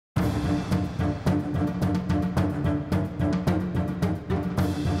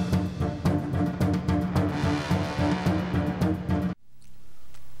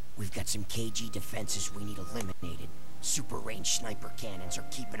some KG defenses we need eliminated. Super range sniper cannons are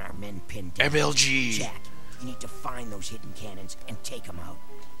keeping our men pinned down. MLG! Jack, you need to find those hidden cannons and take them out.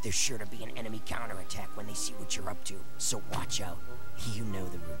 There's sure to be an enemy counterattack when they see what you're up to, so watch out. You know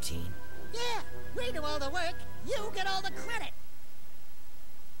the routine. Yeah, we do all the work, you get all the credit.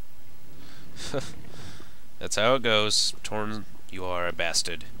 That's how it goes. Torn, you are a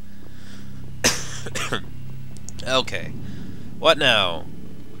bastard. Okay. What now?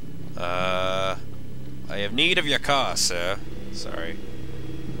 I have need of your car, sir. Sorry.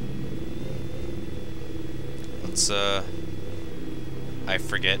 Let's, I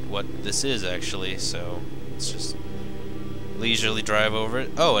forget what this is, actually, so let's just leisurely drive over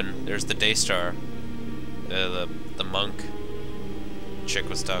it. Oh, and there's the Daystar. The monk chick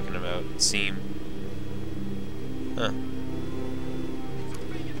was talking about. Seam. Huh.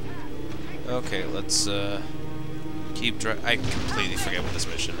 Okay, let's, keep driving. I completely forget what this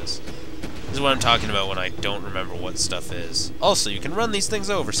mission is. This is what I'm talking about when I don't remember what stuff is. Also, you can run these things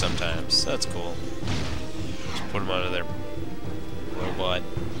over sometimes. That's cool. Just put them out of their robot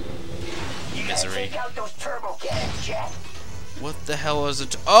misery. Take out those turbo cannons, Jack. What the hell was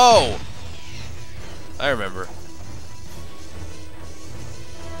it? Oh! I remember.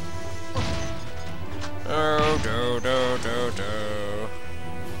 Oh, do.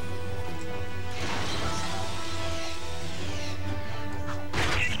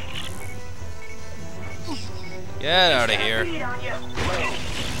 Get out of here.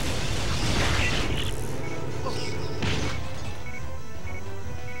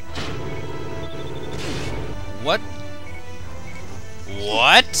 What?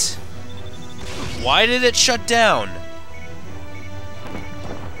 What? Why did it shut down?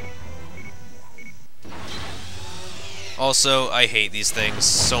 Also, I hate these things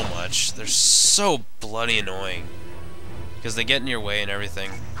so much. They're so bloody annoying. Because they get in your way and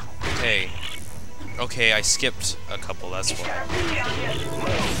everything. Okay. Okay, I skipped a couple, that's why.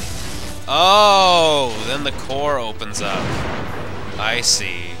 Oh, then the core opens up. I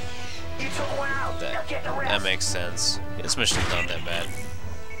see. That makes sense. This mission's not that bad.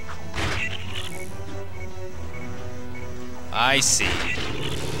 I see.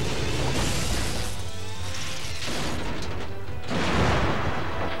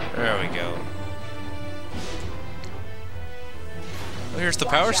 There we go. Oh, here's the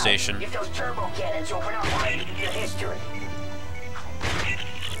power station. If those turbo cannons open up on you, your history.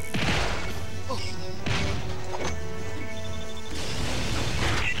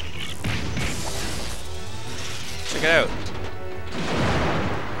 Check it out.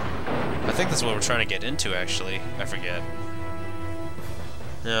 I think that's what we're trying to get into, actually. I forget.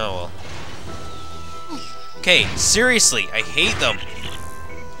 Oh, well. Okay, seriously, I hate them.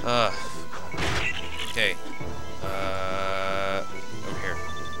 Okay. Over here.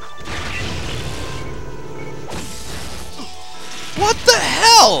 What the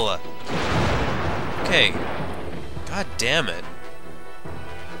hell? Okay. God damn it.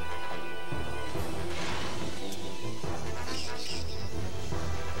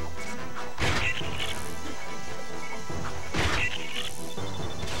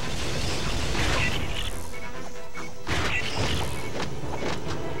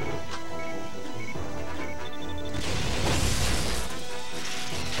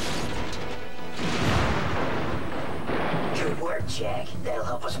 Jack, that'll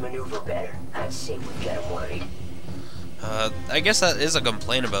help us maneuver better. I'd say we've got him worried. I guess that is a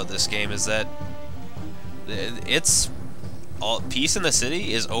complaint about this game, is that it's all peace in the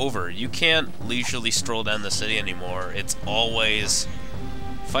city is over. You can't leisurely stroll down the city anymore. It's always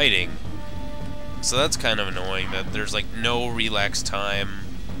fighting. So that's kind of annoying that there's like no relaxed time.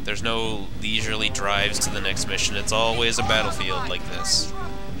 There's no leisurely drives to the next mission. It's always a battlefield like this.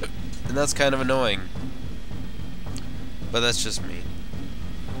 And that's kind of annoying. But that's just me.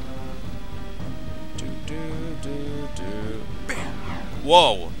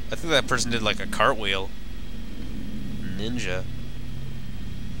 Whoa! I think that person did like a cartwheel. Ninja.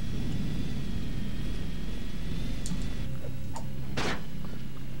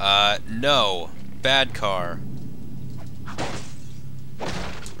 No. Bad car.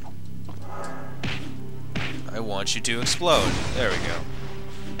 I want you to explode. There we go.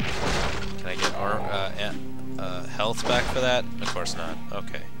 Can I get health back for that? Of course not.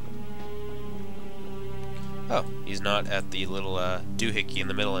 Okay. Oh, he's not at the little doohickey in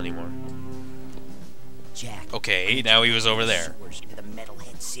the middle anymore. Jack. Okay, now he was over there. Sewers into the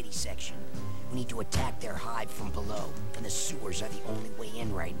Metalhead City section. We need to attack their hive from below, and the sewers are the only way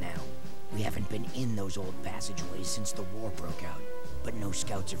in right now. We haven't been in those old passageways since the war broke out, but no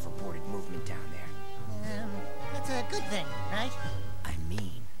scouts have reported movement down there. That's a good thing, right? I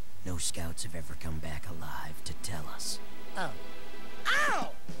mean, No scouts have ever come back alive to tell us. Oh. Oh!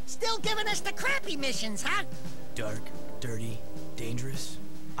 Still giving us the crappy missions, huh? Dark, dirty, dangerous.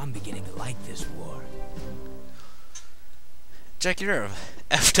 I'm beginning to like this war. Jack, you're a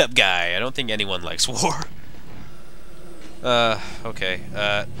effed up guy. I don't think anyone likes war. Okay.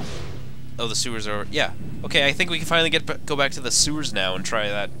 Oh, the sewers are... Yeah. Okay, I think we can finally go back to the sewers now and try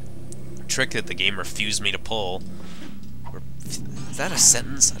that trick that the game refused me to pull. Is that a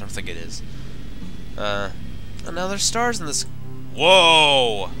sentence? I don't think it is. Oh, now there's stars in this...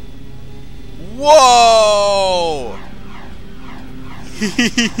 Whoa! Whoa!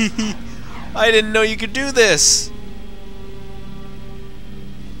 I didn't know you could do this!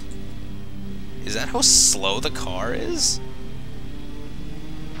 Is that how slow the car is?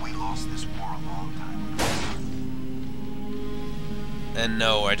 We lost this war a long time ago. And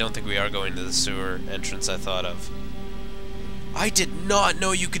no, I don't think we are going to the sewer entrance I thought of. I did not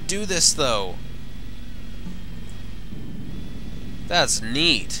know you could do this, though. That's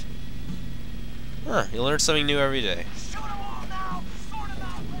neat. Huh, you learn something new every day. Shoot 'em all now! Sort 'em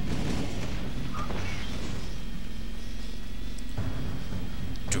out,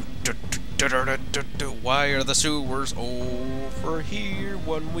 Why are the sewers over here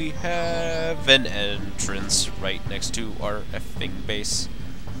when we have an entrance right next to our effing base?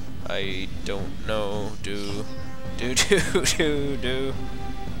 I don't know. Do.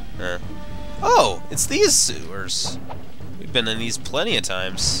 Oh, it's these sewers. We've been in these plenty of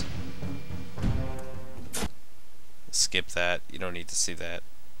times. Skip that. You don't need to see that.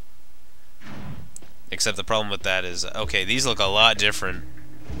 Except the problem with that is, okay, these look a lot different.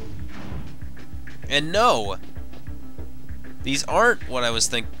 And no! These aren't what I was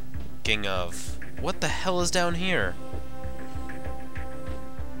thinking of. What the hell is down here?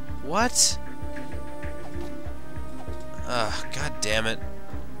 What? Ugh, god damn it.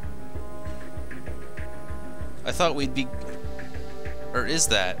 I thought we'd be... Or is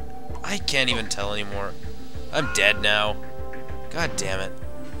that? I can't even tell anymore. I'm dead now. God damn it.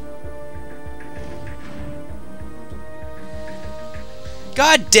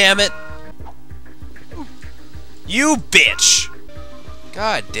 God damn it! You bitch!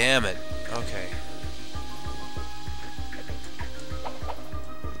 God damn it. Okay.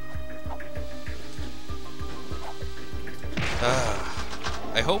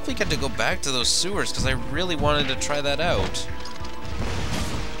 I hope we get to go back to those sewers, because I really wanted to try that out.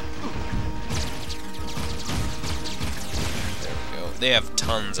 There we go. They have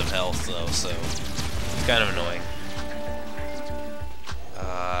tons of health, though, so it's kind of annoying. Oh,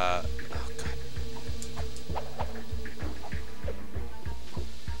 God.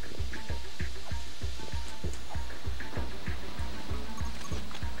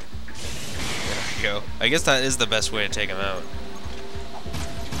 There we go. I guess that is the best way to take them out.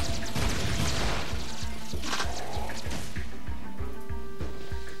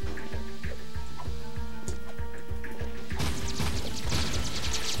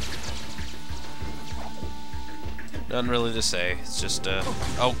 Nothing really to say. It's just,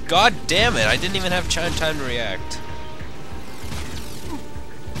 oh, god damn it! I didn't even have time to react.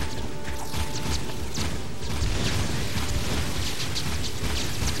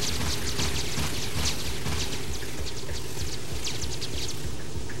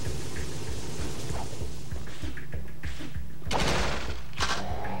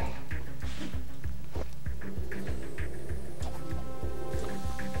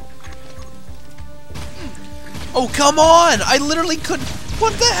 Oh, come on! I literally couldn't...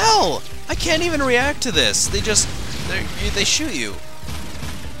 What the hell? I can't even react to this. They just... They shoot you.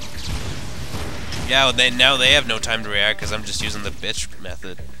 Yeah, now they have no time to react because I'm just using the bitch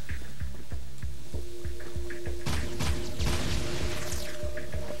method.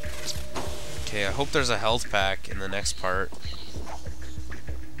 Okay, I hope there's a health pack in the next part.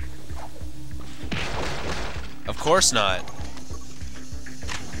 Of course not.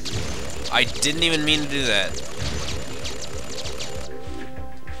 I didn't even mean to do that.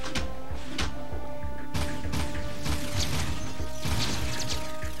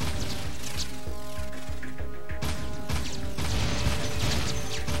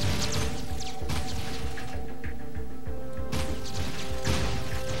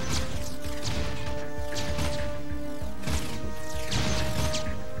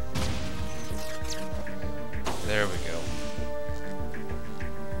 There we go.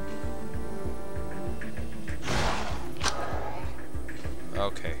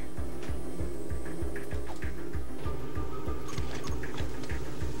 Okay.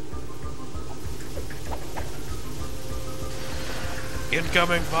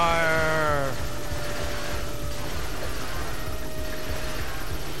 Incoming fire!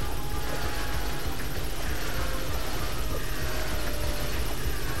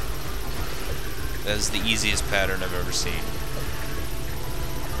 That is the easiest pattern I've ever seen.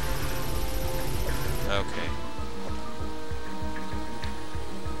 Okay.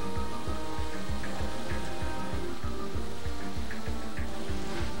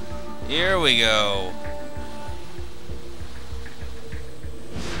 Here we go.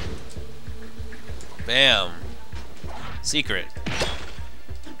 Bam. Secret.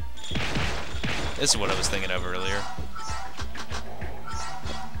 This is what I was thinking of earlier.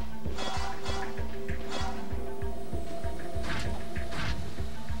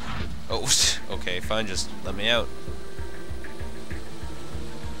 Oh, okay, fine, just let me out.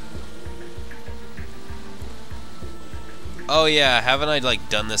 Oh yeah, haven't I like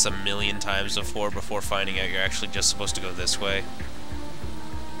done this a million times before finding out you're actually just supposed to go this way?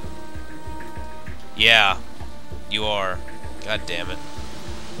 Yeah, you are. God damn it.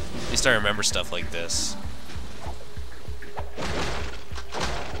 At least I remember stuff like this.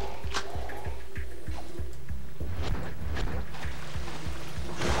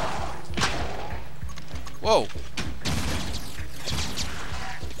 Whoa!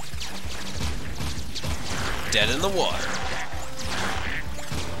 Dead in the water.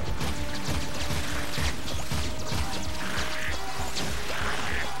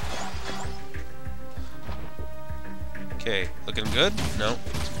 Okay, looking good? No.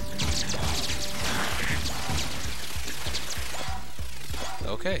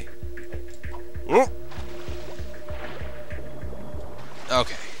 Okay. Oh.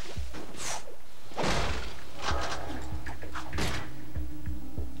 Okay.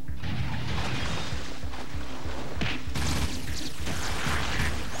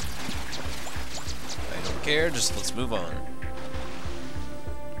 I don't care, just let's move on.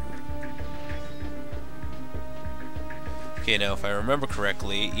 Okay, now if I remember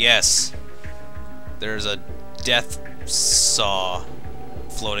correctly, yes, there's a death saw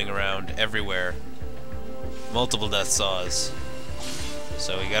floating around everywhere. Multiple death saws.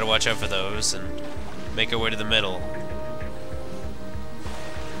 So we gotta watch out for those and make our way to the middle.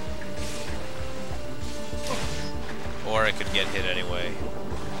 Or I could get hit anyway.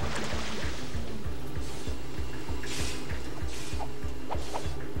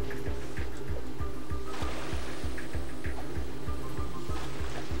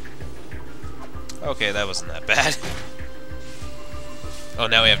 Okay, that wasn't that bad. Oh,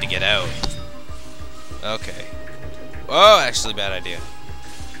 now we have to get out. Okay. Oh, actually, bad idea.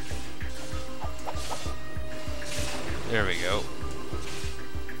 There we go.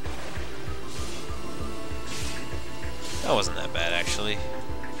 That wasn't that bad, actually.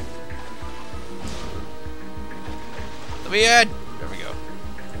 Let me in! There we go.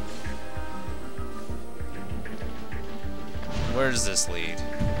 Where does this lead?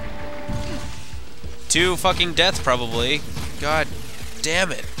 To fucking death, probably. God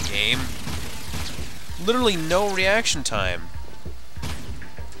damn it, game. Literally no reaction time.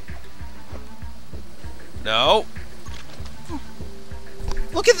 No.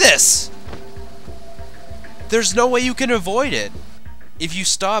 Look at this! There's no way you can avoid it. If you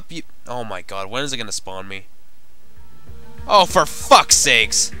stop, you... Oh my god, when is it gonna spawn me? Oh, for fuck's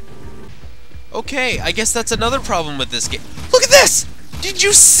sakes! Okay, I guess that's another problem with this game. Look at this! Did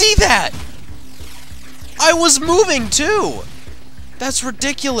you see that? I was moving too! That's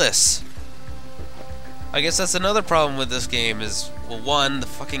ridiculous! I guess that's another problem with this game is, well, one, the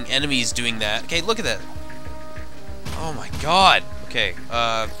fucking enemies doing that. Okay, look at that. Oh my god! Okay,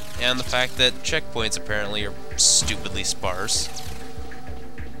 and the fact that checkpoints apparently are stupidly sparse.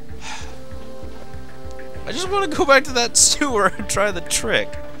 I just want to go back to that sewer and try the trick.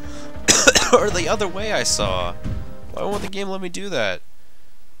 Or the other way I saw. Why won't the game let me do that?